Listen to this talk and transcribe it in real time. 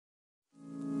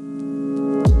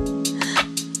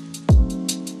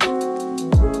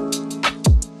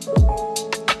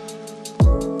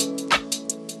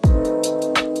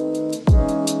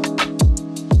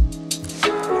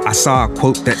saw a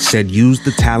quote that said, "Use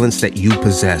the talents that you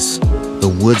possess.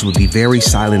 The woods would be very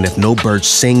silent if no birds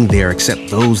sing there except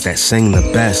those that sing the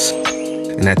best."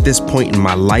 And at this point in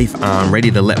my life, I'm ready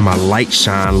to let my light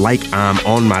shine like I'm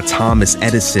on my Thomas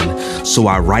Edison. So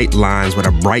I write lines with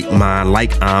a bright mind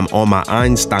like I'm on my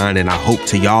Einstein, and I hope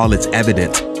to y'all it's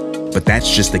evident. But that's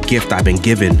just the gift I've been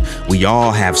given. We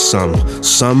all have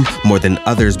some more than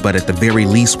others, but at the very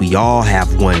least, we all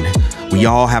have one. We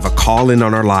all have a calling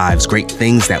on our lives, great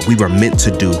things that we were meant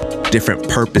to do, different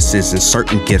purposes and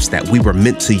certain gifts that we were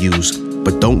meant to use.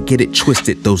 But don't get it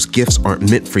twisted, those gifts aren't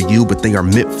meant for you, but they are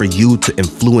meant for you to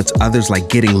influence others like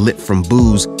getting lit from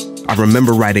booze. I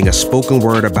remember writing a spoken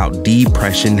word about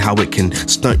depression, how it can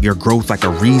stunt your growth like a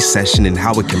recession and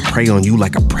how it can prey on you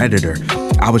like a predator.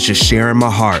 I was just sharing my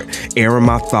heart, airing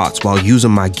my thoughts while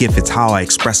using my gift. It's how I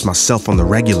express myself on the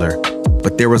regular.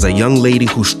 But there was a young lady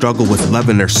who struggled with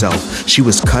loving herself. She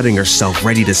was cutting herself,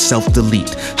 ready to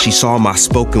self-delete. She saw my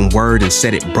spoken word and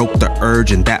said it broke the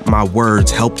urge, and that my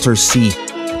words helped her see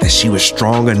that she was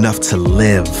strong enough to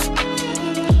live.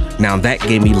 Now that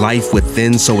gave me life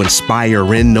within, so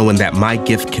inspiring, knowing that my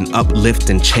gift can uplift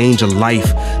and change a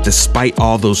life, despite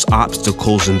all those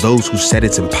obstacles and those who said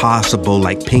it's impossible,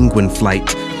 like penguin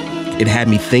flight. It had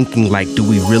me thinking, like, do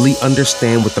we really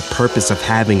understand what the purpose of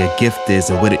having a gift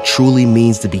is and what it truly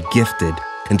means to be gifted?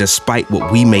 And despite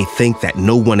what we may think that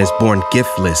no one is born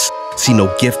giftless, see,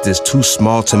 no gift is too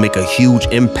small to make a huge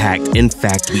impact. In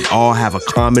fact, we all have a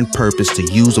common purpose to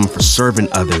use them for serving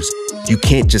others. You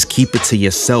can't just keep it to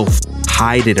yourself,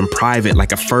 hide it in private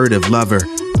like a furtive lover.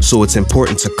 So it's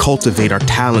important to cultivate our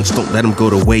talents, don't let them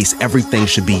go to waste. Everything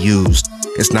should be used.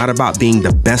 It's not about being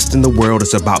the best in the world,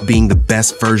 it's about being the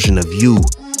best version of you.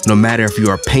 No matter if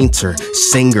you're a painter,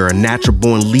 singer, a natural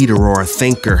born leader or a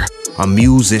thinker, a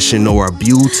musician or a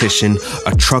beautician,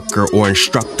 a trucker or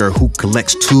instructor who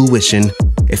collects tuition.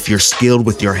 If you're skilled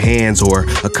with your hands or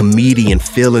a comedian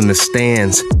filling the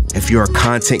stands. If you're a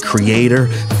content creator,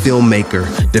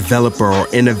 filmmaker, developer or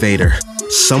innovator,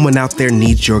 someone out there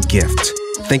needs your gift.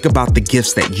 Think about the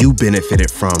gifts that you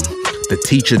benefited from. The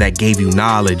teacher that gave you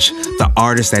knowledge, the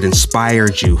artist that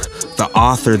inspired you, the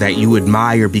author that you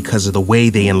admire because of the way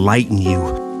they enlighten you,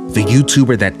 the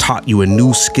YouTuber that taught you a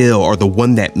new skill or the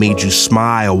one that made you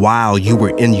smile while you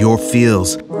were in your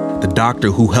fields, the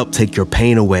doctor who helped take your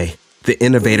pain away, the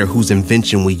innovator whose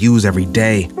invention we use every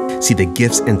day. See, the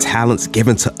gifts and talents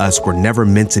given to us were never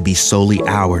meant to be solely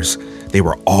ours. They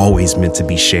were always meant to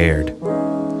be shared.